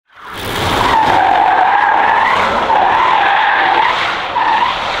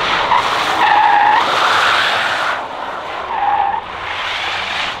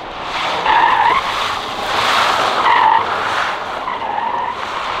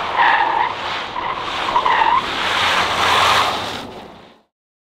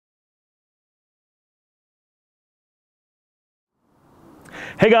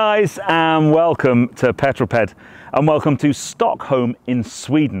Hey guys, and welcome to Petrol Ped, and welcome to Stockholm in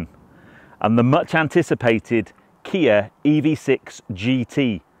Sweden, and the much anticipated Kia EV6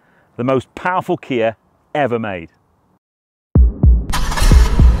 GT, the most powerful Kia ever made.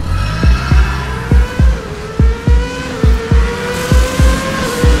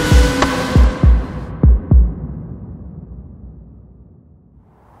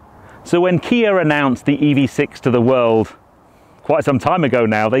 So when Kia announced the EV6 to the world quite some time ago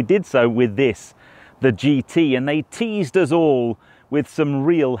now, they did so with this, the GT, and they teased us all with some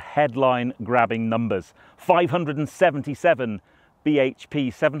real headline grabbing numbers. 577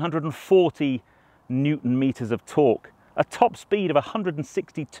 bhp, 740 Newton meters of torque, a top speed of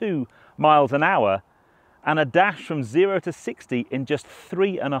 162 miles an hour, and a dash from 0 to 60 in just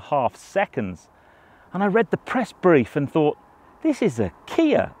 3.5 seconds. And I read the press brief and thought, this is a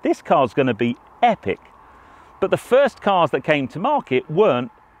Kia, this car's going to be epic. But the first cars that came to market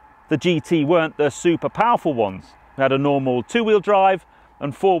weren't the GT, weren't the super powerful ones. We had a normal two-wheel drive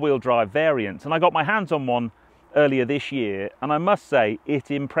and four-wheel drive variant, and I got my hands on one earlier this year, and I must say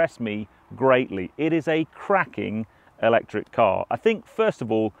it impressed me greatly. It is a cracking electric car. I think first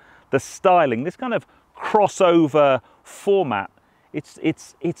of all, the styling, this kind of crossover format, it's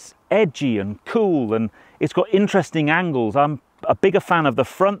edgy and cool, and it's got interesting angles. I'm a bigger fan of the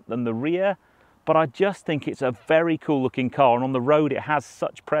front than the rear, but I just think it's a very cool looking car, and on the road it has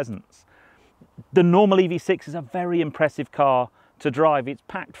such presence. The normal EV6 is a very impressive car to drive. It's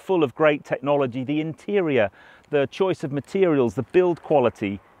packed full of great technology. The interior, the choice of materials, the build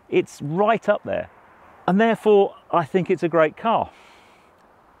quality, it's right up there. And therefore, I think it's a great car.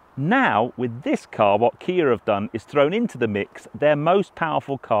 Now, with this car, what Kia have done is thrown into the mix their most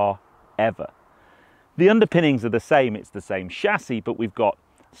powerful car ever. The underpinnings are the same, it's the same chassis, but we've got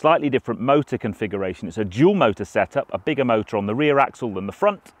slightly different motor configuration. It's a dual motor setup, a bigger motor on the rear axle than the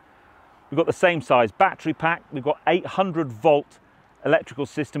front. We've got the same size battery pack. We've got 800 volt electrical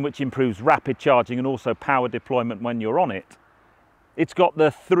system, which improves rapid charging and also power deployment when you're on it. It's got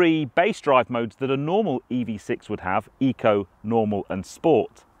the 3 base drive modes that a normal EV6 would have: Eco, Normal and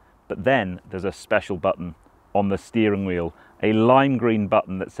Sport. But then there's a special button on the steering wheel, a lime green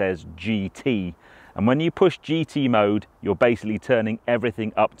button that says GT. And when you push GT mode, you're basically turning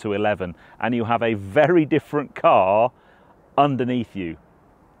everything up to 11, and you have a very different car underneath you.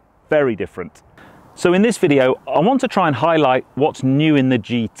 Very different. So in this video, I want to try and highlight what's new in the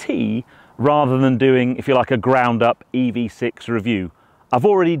GT rather than doing, if you like, a ground up EV6 review. I've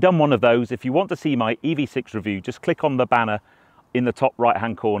already done one of those. If you want to see my EV6 review, just click on the banner in the top right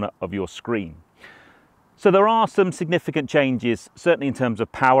hand corner of your screen. So there are some significant changes, certainly in terms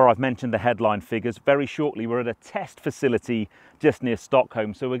of power. I've mentioned the headline figures. Very shortly, we're at a test facility just near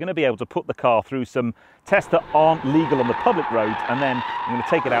Stockholm. So we're going to be able to put the car through some tests that aren't legal on the public roads. And then I'm going to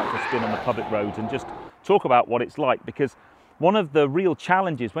take it out for a spin on the public roads and just talk about what it's like. Because one of the real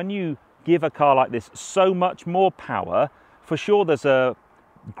challenges when you give a car like this so much more power, for sure there's a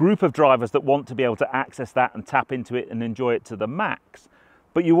group of drivers that want to be able to access that and tap into it and enjoy it to the max.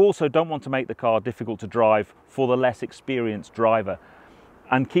 But you also don't want to make the car difficult to drive for the less experienced driver.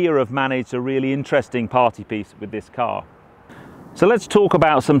 And Kia have managed a really interesting party piece with this car. So let's talk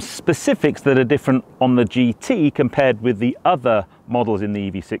about some specifics that are different on the GT compared with the other models in the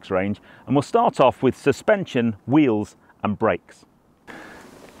EV6 range. And we'll start off with suspension, wheels and brakes.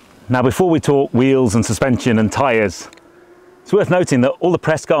 Now, before we talk wheels and suspension and tyres, it's worth noting that all the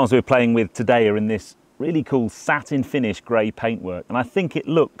press cars we're playing with today are in this really cool satin finish grey paintwork, and I think it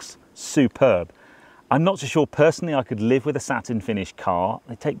looks superb. I'm not so sure personally I could live with a satin finish car.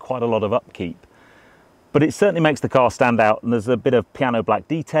 They take quite a lot of upkeep, but it certainly makes the car stand out, and there's a bit of piano black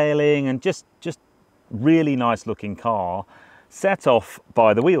detailing and just really nice looking car, set off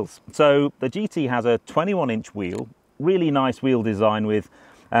by the wheels. So the GT has a 21-inch wheel, really nice wheel design with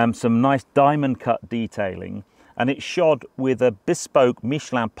some nice diamond cut detailing, and it's shod with a bespoke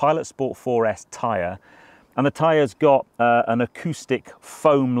Michelin Pilot Sport 4S tyre, and the tyre's got an acoustic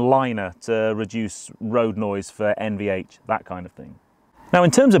foam liner to reduce road noise for NVH, that kind of thing. Now,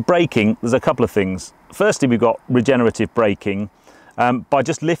 in terms of braking, there's a couple of things. Firstly, we've got regenerative braking. By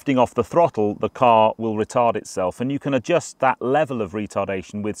just lifting off the throttle, the car will retard itself, and you can adjust that level of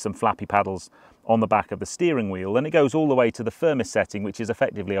retardation with some flappy paddles on the back of the steering wheel, and it goes all the way to the firmest setting, which is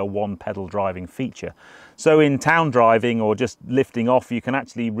effectively a one-pedal driving feature. So in town driving or just lifting off, you can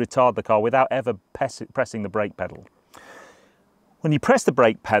actually retard the car without ever pressing the brake pedal. When you press the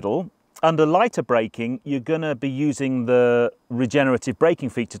brake pedal, under lighter braking, you're going to be using the regenerative braking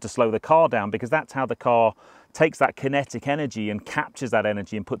feature to slow the car down, because that's how the car takes that kinetic energy and captures that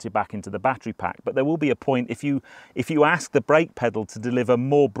energy and puts it back into the battery pack. But there will be a point, if you ask the brake pedal to deliver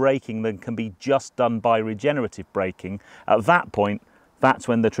more braking than can be just done by regenerative braking, at that point, that's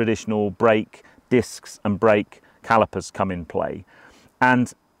when the traditional brake discs and brake calipers come in play.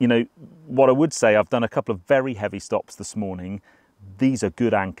 And you know, what I would say, I've done a couple of very heavy stops this morning. These are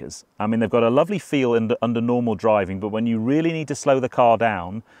good anchors. I mean, they've got a lovely feel under normal driving, but when you really need to slow the car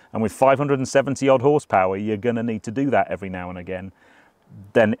down, and with 570 odd horsepower, you're going to need to do that every now and again,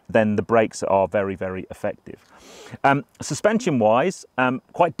 then the brakes are very, very effective. Suspension wise,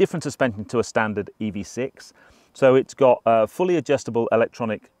 quite different suspension to a standard EV6. So it's got a fully adjustable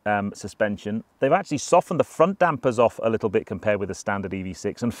electronic suspension. They've actually softened the front dampers off a little bit compared with the standard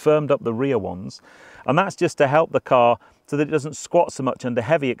EV6 and firmed up the rear ones. And that's just to help the car so that it doesn't squat so much under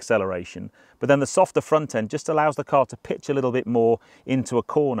heavy acceleration. But then the softer front end just allows the car to pitch a little bit more into a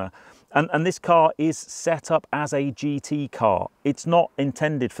corner. And this car is set up as a GT car. It's not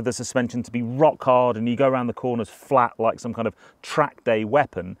intended for the suspension to be rock hard and you go around the corners flat like some kind of track day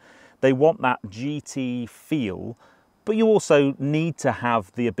weapon. They want that GT feel, but you also need to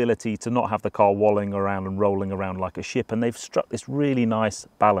have the ability to not have the car wallowing around and rolling around like a ship. And they've struck this really nice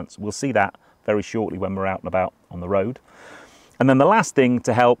balance. We'll see that very shortly when we're out and about on the road. And then the last thing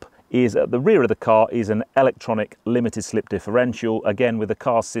to help is at the rear of the car is an electronic limited slip differential. Again, with the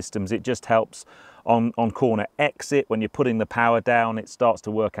car systems, it just helps on corner exit. When you're putting the power down, it starts to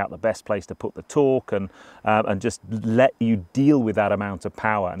work out the best place to put the torque and just let you deal with that amount of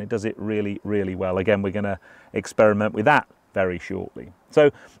power. And it does it really, really well. Again, we're going to experiment with that very shortly. So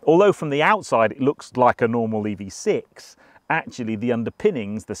although from the outside it looks like a normal EV6, actually the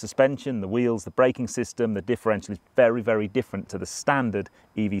underpinnings, the suspension, the wheels, the braking system, the differential is very, very different to the standard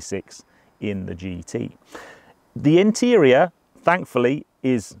EV6 in the GT. The interior, thankfully,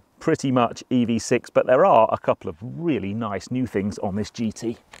 is pretty much EV6, but there are a couple of really nice new things on this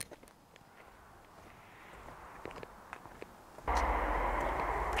GT.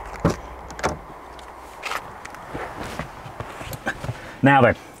 Now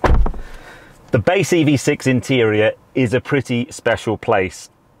then, the base EV6 interior is a pretty special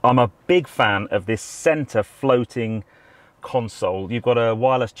place. I'm a big fan of this center floating console. You've got a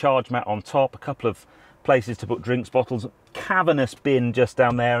wireless charge mat on top, a couple of places to put drinks bottles, cavernous bin just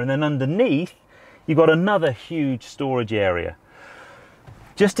down there, and then underneath you've got another huge storage area.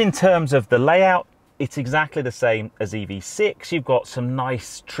 Just in terms of the layout, it's exactly the same as EV6. You've got some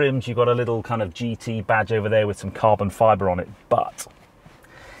nice trims, you've got a little kind of GT badge over there with some carbon fiber on it, but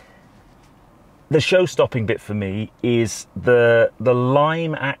the show-stopping bit for me is the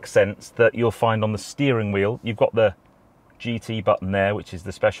lime accents that you'll find on the steering wheel. You've got the GT button there, which is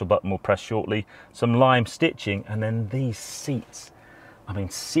the special button we'll press shortly, some lime stitching, and then these seats. I mean,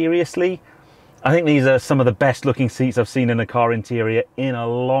 seriously, I think these are some of the best looking seats I've seen in a car interior in a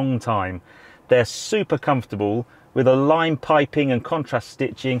long time. They're super comfortable with a lime piping and contrast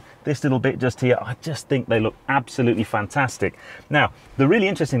stitching. This little bit just here, I just think they look absolutely fantastic. Now, the really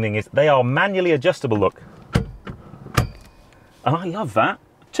interesting thing is they are manually adjustable, look. And I love that.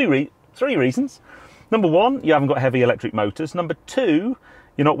 Three reasons. Number one, you haven't got heavy electric motors. Number two,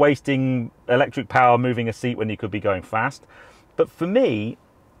 you're not wasting electric power moving a seat when you could be going fast. But for me,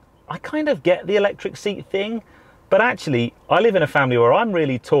 I kind of get the electric seat thing, but actually I live in a family where I'm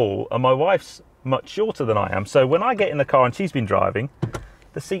really tall and my wife's much shorter than I am. So when I get in the car and she's been driving,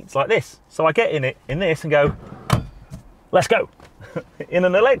 the seat's like this. So I get in this and go, let's go. In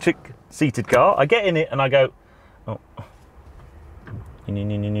an electric seated car, I get in it and I go, oh. It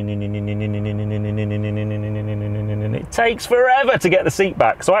takes forever to get the seat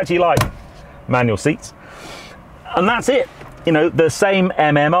back. So I actually like manual seats. And that's it. You know, the same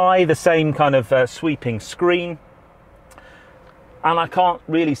MMI, the same kind of sweeping screen. And I can't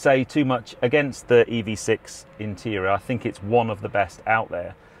really say too much against the EV6 interior. I think it's one of the best out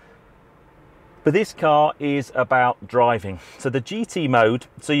there. But this car is about driving. So the GT mode,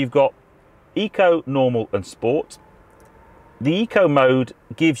 so you've got Eco, Normal and Sport. The Eco mode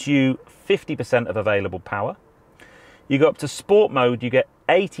gives you 50% of available power. You go up to Sport mode, you get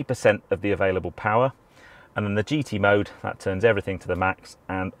 80% of the available power. And then the GT mode, that turns everything to the max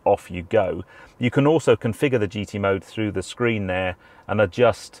and off you go. You can also configure the GT mode through the screen there and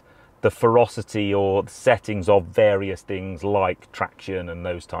adjust the ferocity or the settings of various things like traction and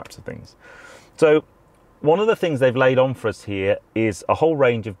those types of things. So one of the things they've laid on for us here is a whole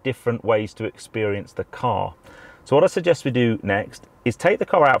range of different ways to experience the car. So what I suggest we do next is take the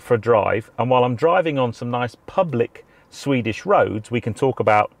car out for a drive, and while I'm driving on some nice public Swedish roads, we can talk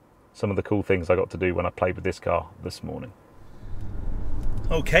about some of the cool things I got to do when I played with this car this morning.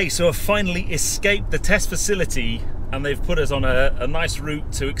 Okay, so I've finally escaped the test facility and they've put us on a nice route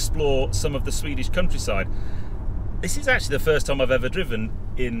to explore some of the Swedish countryside. This is actually the first time I've ever driven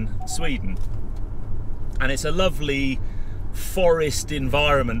in Sweden, and it's a lovely forest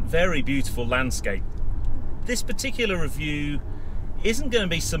environment, very beautiful landscape. This particular review isn't going to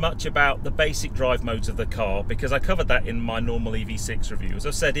be so much about the basic drive modes of the car, because I covered that in my normal EV6 review. As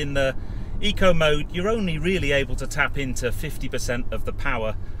I've said, in the Eco mode, you're only really able to tap into 50% of the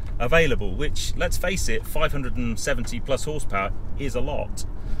power available, which, let's face it, 570 plus horsepower is a lot.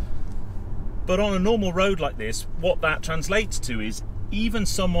 But on a normal road like this, what that translates to is even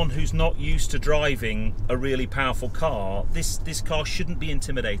someone who's not used to driving a really powerful car, this car shouldn't be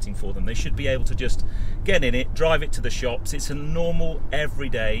intimidating for them. They should be able to just get in it, drive it to the shops. It's a normal,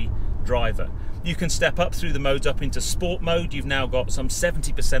 everyday driver. You can step up through the modes up into sport mode. You've now got some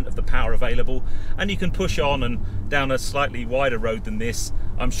 70% of the power available, and you can push on and down a slightly wider road than this.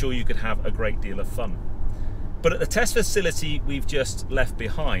 I'm sure you could have a great deal of fun. But at the test facility we've just left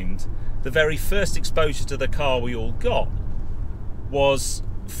behind, the very first exposure to the car we all got was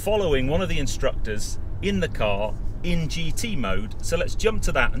following one of the instructors in the car in GT mode. So let's jump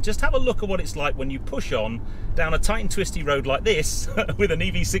to that and just have a look at what it's like when you push on down a tight and twisty road like this with an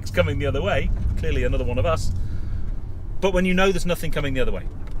EV6 coming the other way, clearly another one of us, but when you know there's nothing coming the other way.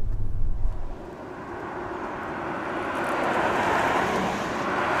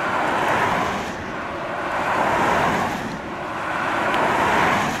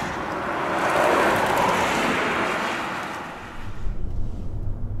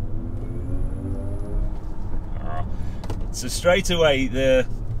 So straight away,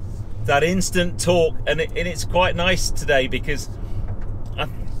 that instant torque, and it's quite nice today because I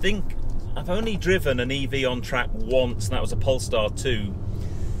think I've only driven an EV on track once, and that was a Polestar 2.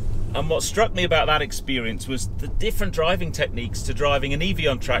 And what struck me about that experience was the different driving techniques to driving an EV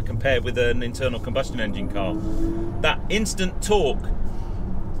on track compared with an internal combustion engine car. That instant torque,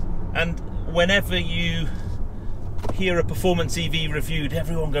 and whenever you hear a performance EV reviewed,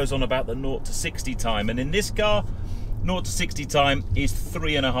 everyone goes on about the 0 to 60 time, and in this car, 0 to 60 time is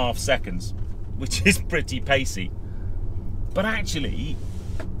 3.5 seconds, which is pretty pacey. But actually,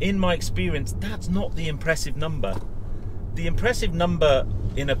 in my experience, that's not the impressive number. The impressive number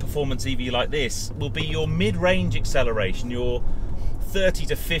in a performance EV like this will be your mid-range acceleration, your 30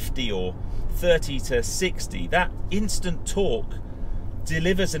 to 50 or 30 to 60. That instant torque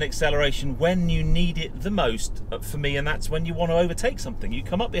delivers an acceleration when you need it the most for me, and that's when you want to overtake something. You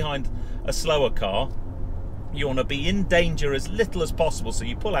come up behind a slower car, you want to be in danger as little as possible, so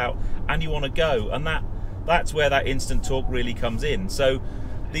you pull out and you want to go, and that's where that instant torque really comes in. So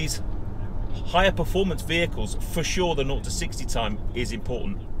these higher performance vehicles, for sure the 0 to 60 time is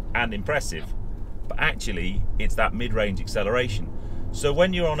important and impressive, but actually it's that mid-range acceleration. So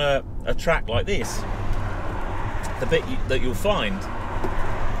when you're on a track like this, the bit that you'll find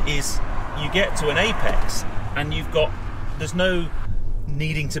is you get to an apex and there's no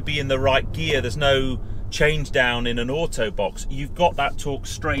needing to be in the right gear, there's no change down in an auto box. You've got that torque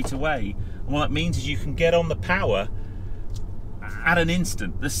straight away, and what that means is you can get on the power at an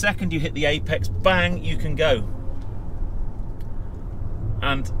instant. The second you hit the apex, bang, you can go.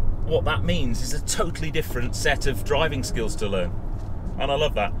 And what that means is a totally different set of driving skills to learn, and I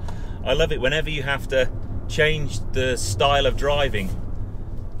love that. I love it whenever you have to change the style of driving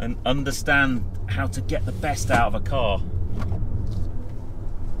and understand how to get the best out of a car.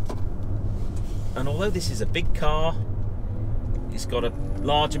 And although this is a big car, it's got a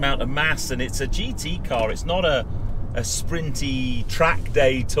large amount of mass, and it's a GT car, it's not a sprinty track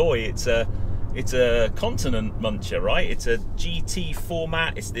day toy, it's a continent muncher, right? It's a GT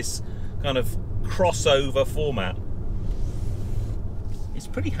format, it's this kind of crossover format. It's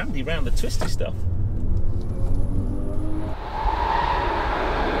pretty handy around the twisty stuff.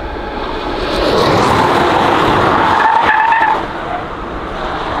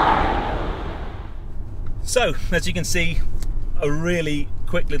 So, as you can see, a really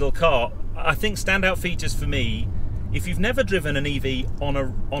quick little car. I think standout features for me, if you've never driven an EV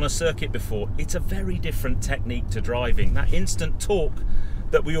on a circuit before, it's a very different technique to driving. That instant torque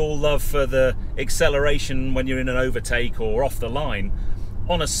that we all love for the acceleration when you're in an overtake or off the line,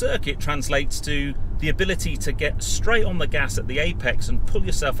 on a circuit translates to the ability to get straight on the gas at the apex and pull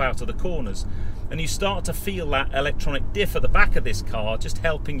yourself out of the corners. And you start to feel that electronic diff at the back of this car just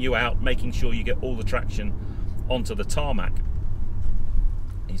helping you out, making sure you get all the traction onto the tarmac.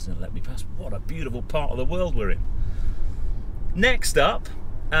 He's going to let me pass. What a beautiful part of the world we're in. Next up,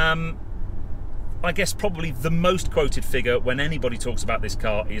 I guess probably the most quoted figure when anybody talks about this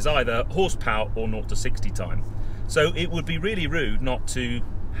car is either horsepower or 0 to 60 time. So it would be really rude not to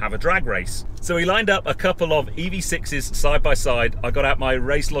have a drag race. So we lined up a couple of EV6s side by side. I got out my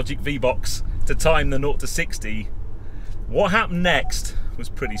Racelogic VBOX to time the 0 to 60. What happened next was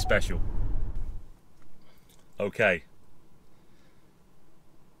pretty special. Okay.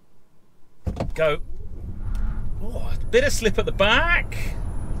 Go. Oh, a bit of slip at the back.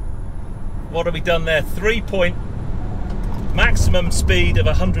 What have we done there? 3-point maximum speed of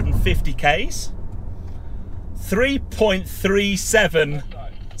 150 Ks. 3.37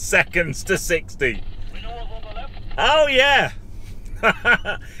 seconds to 60. Oh yeah.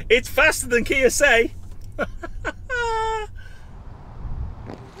 It's faster than Kia say.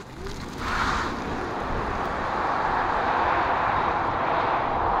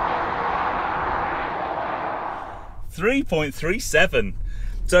 .37.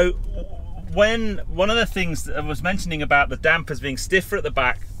 So when one of the things that I was mentioning about the dampers being stiffer at the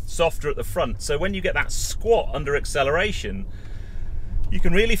back, softer at the front, so when you get that squat under acceleration, you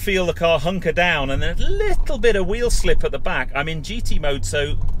can really feel the car hunker down, and a little bit of wheel slip at the back. I'm in GT mode,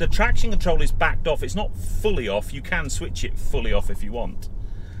 so the traction control is backed off. It's not fully off. You can switch it fully off if you want,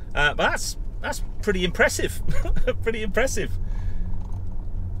 but that's pretty impressive. Pretty impressive.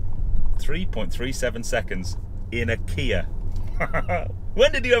 3.37 seconds in a Kia.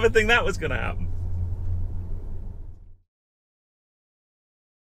 When did you ever think that was going to happen?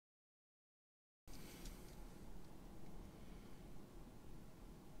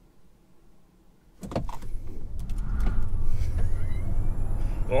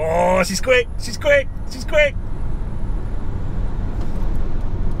 Oh, she's quick, she's quick, she's quick.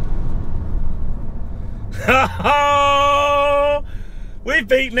 We've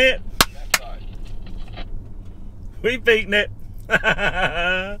beaten it. We've beaten it.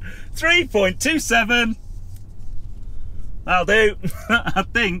 3.27. That'll do. I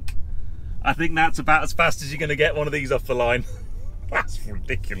think that's about as fast as you're going to get one of these off the line. That's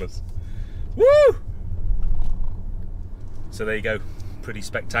ridiculous. Woo! So there you go. Pretty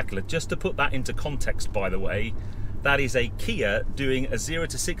spectacular. Just to put that into context, by the way, that is a Kia doing a 0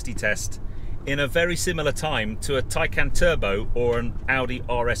 to 60 test in a very similar time to a Taycan Turbo or an Audi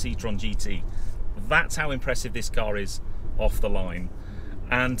RS e-tron GT. That's how impressive this car is off the line.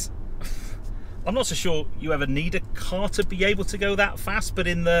 And I'm not so sure you ever need a car to be able to go that fast, but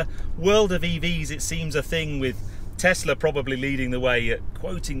in the world of EVs it seems a thing, with Tesla probably leading the way at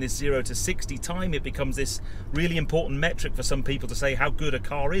quoting this 0 to 60 time. It becomes this really important metric for some people to say how good a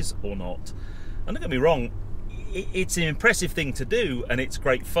car is or not. And don't get me wrong, it's an impressive thing to do and it's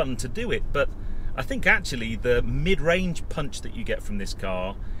great fun to do it, but I think actually the mid-range punch that you get from this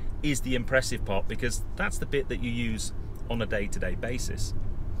car is the impressive part, because that's the bit that you use on a day-to-day basis.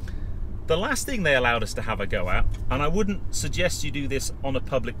 The last thing they allowed us to have a go at, and I wouldn't suggest you do this on a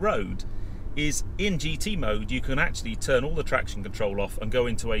public road, is in GT mode you can actually turn all the traction control off and go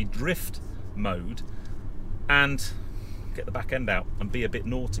into a drift mode and get the back end out and be a bit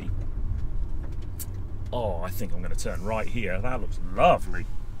naughty. Oh, I think I'm going to turn right here. That looks lovely.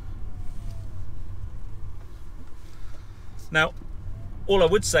 Now, all I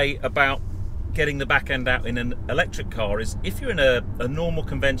would say about getting the back end out in an electric car is, if you're in a normal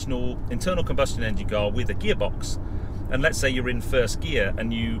conventional internal combustion engine car with a gearbox, and let's say you're in first gear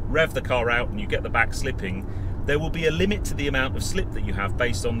and you rev the car out and you get the back slipping, there will be a limit to the amount of slip that you have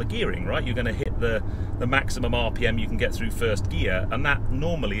based on the gearing, right? You're going to hit the maximum RPM you can get through first gear, and that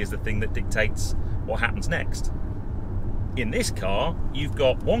normally is the thing that dictates what happens next. In this car, you've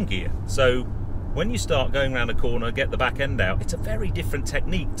got one gear, so when you start going around a corner, get the back end out, it's a very different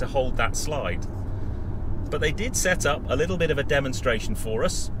technique to hold that slide. But they did set up a little bit of a demonstration for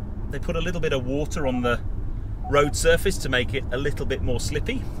us. They put a little bit of water on the road surface to make it a little bit more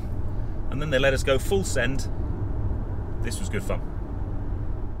slippy, and then they let us go full send. This was good fun.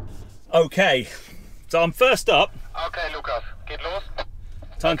 Okay, so I'm first up. Okay, Lukas, geht los.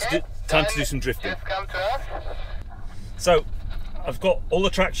 Time to do some drifting. Just come to us. So I've got all the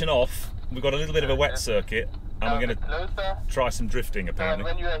traction off. We've got a little bit of a wet circuit, and we're going to try some drifting apparently.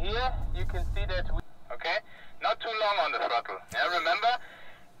 When you are here, you can see that we... Okay, not too long on the throttle. Yeah, remember,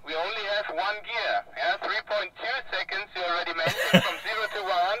 we only have one gear. Yeah, 3.2 seconds you already mentioned, from 0 to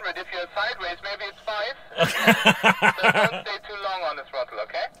 100. If you're sideways, maybe it's 5. So don't stay too long on the throttle,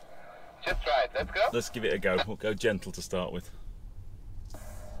 okay? Just try it. Let's go. Let's give it a go. We'll go gentle to start with.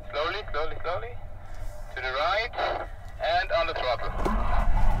 Slowly, slowly, slowly. To the right, and on the throttle.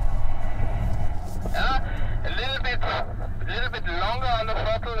 Yeah, a little bit longer on the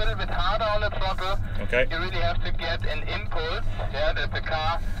throttle, a little bit harder on the throttle. Okay. You really have to get an impulse, yeah, that the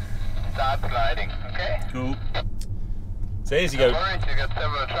car starts sliding. Okay. Cool. So here's you go. Don't worry, you got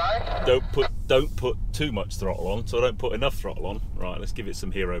several tries. don't put too much throttle on, so I don't put enough throttle on. Right, let's give it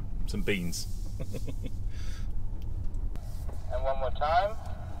some some beans. And one more time,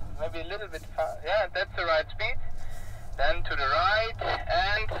 maybe a little bit fast. Yeah, that's the right speed. Then to the right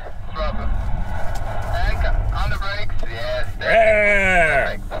and throttle. And on the brakes, yes.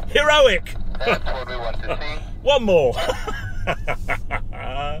 Yeah! Perfect. Heroic! That's what we want to see. One more.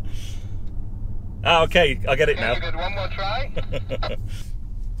 Okay, I get it now. You get one more try.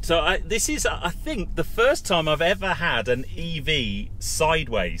 So this is, I think, the first time I've ever had an EV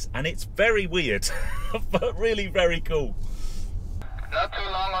sideways, and it's very weird, but really very cool. Not too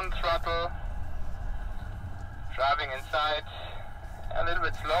long on throttle. Driving inside. A little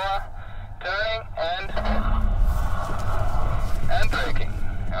bit slower. Turning and braking.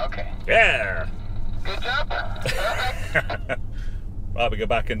 Okay. Yeah. Good job. Perfect. Right, we go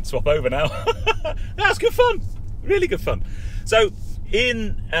back and swap over now. That's good fun. Really good fun. So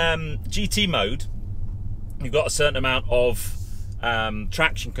in GT mode, you've got a certain amount of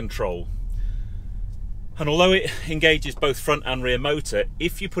traction control. And although it engages both front and rear motor,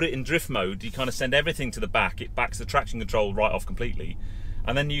 if you put it in drift mode, you kind of send everything to the back. It backs the traction control right off completely.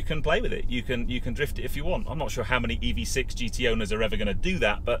 And then you can play with it. You can drift it if you want. I'm not sure how many EV6 GT owners are ever going to do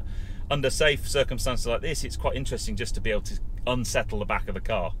that, but under safe circumstances like this, it's quite interesting just to be able to unsettle the back of the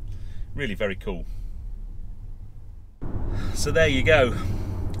car. Really very cool. So there you go.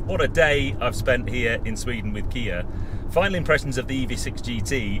 What a day I've spent here in Sweden with Kia. Final impressions of the EV6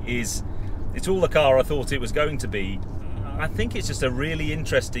 GT is, it's all the car I thought it was going to be. I think it's just a really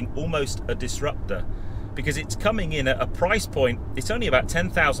interesting, almost a disruptor, because it's coming in at a price point, it's only about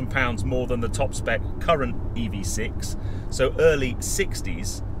 £10,000 more than the top spec current EV6, so early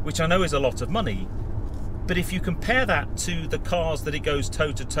 60s, which I know is a lot of money. But if you compare that to the cars that it goes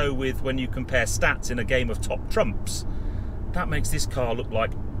toe-to-toe with when you compare stats in a game of top trumps, that makes this car look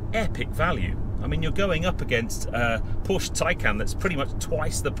like epic value. I mean, you're going up against a Porsche Taycan that's pretty much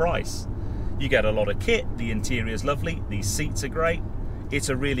twice the price. You get a lot of kit, the interior's lovely, these seats are great, it's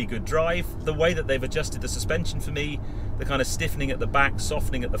a really good drive. The way that they've adjusted the suspension for me, the kind of stiffening at the back,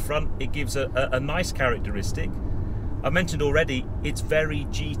 softening at the front, it gives a nice characteristic. I mentioned already, it's very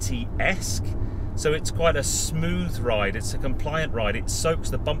GT-esque, so it's quite a smooth ride, it's a compliant ride, it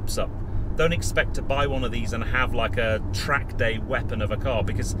soaks the bumps up. Don't expect to buy one of these and have like a track day weapon of a car,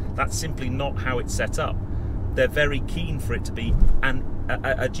 because that's simply not how it's set up. They're very keen for it to be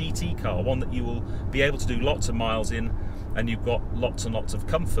a GT car, one that you will be able to do lots of miles in, and you've got lots and lots of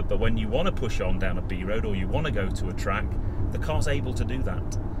comfort. But when you want to push on down a B road or you want to go to a track, the car's able to do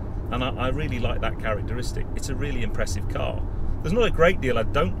that. And I really like that characteristic. It's a really impressive car. There's not a great deal I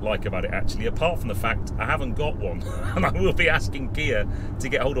don't like about it, actually, apart from the fact I haven't got one. And I will be asking Kia to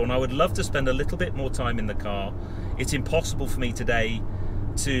get hold of one. I would love to spend a little bit more time in the car. It's impossible for me today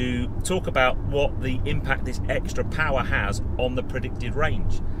to talk about what the impact this extra power has on the predicted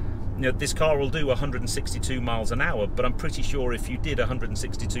range. You know, this car will do 162 miles an hour, but I'm pretty sure if you did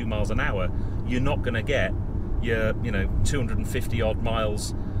 162 miles an hour, you're not going to get your, 250 odd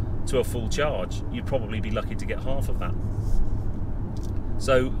miles to a full charge. You'd probably be lucky to get half of that.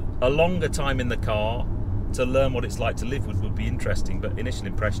 So a longer time in the car to learn what it's like to live with would be interesting, but initial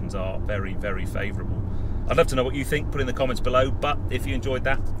impressions are very, very favourable. I'd love to know what you think, put in the comments below, but if you enjoyed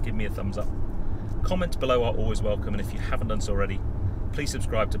that, give me a thumbs up. Comments below are always welcome, and if you haven't done so already, please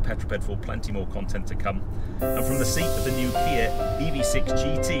subscribe to Petrol Ped for plenty more content to come. And from the seat of the new Kia EV6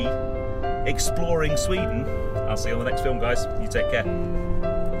 GT, exploring Sweden, I'll see you on the next film, guys. You take care.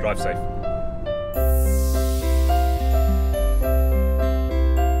 Drive safe.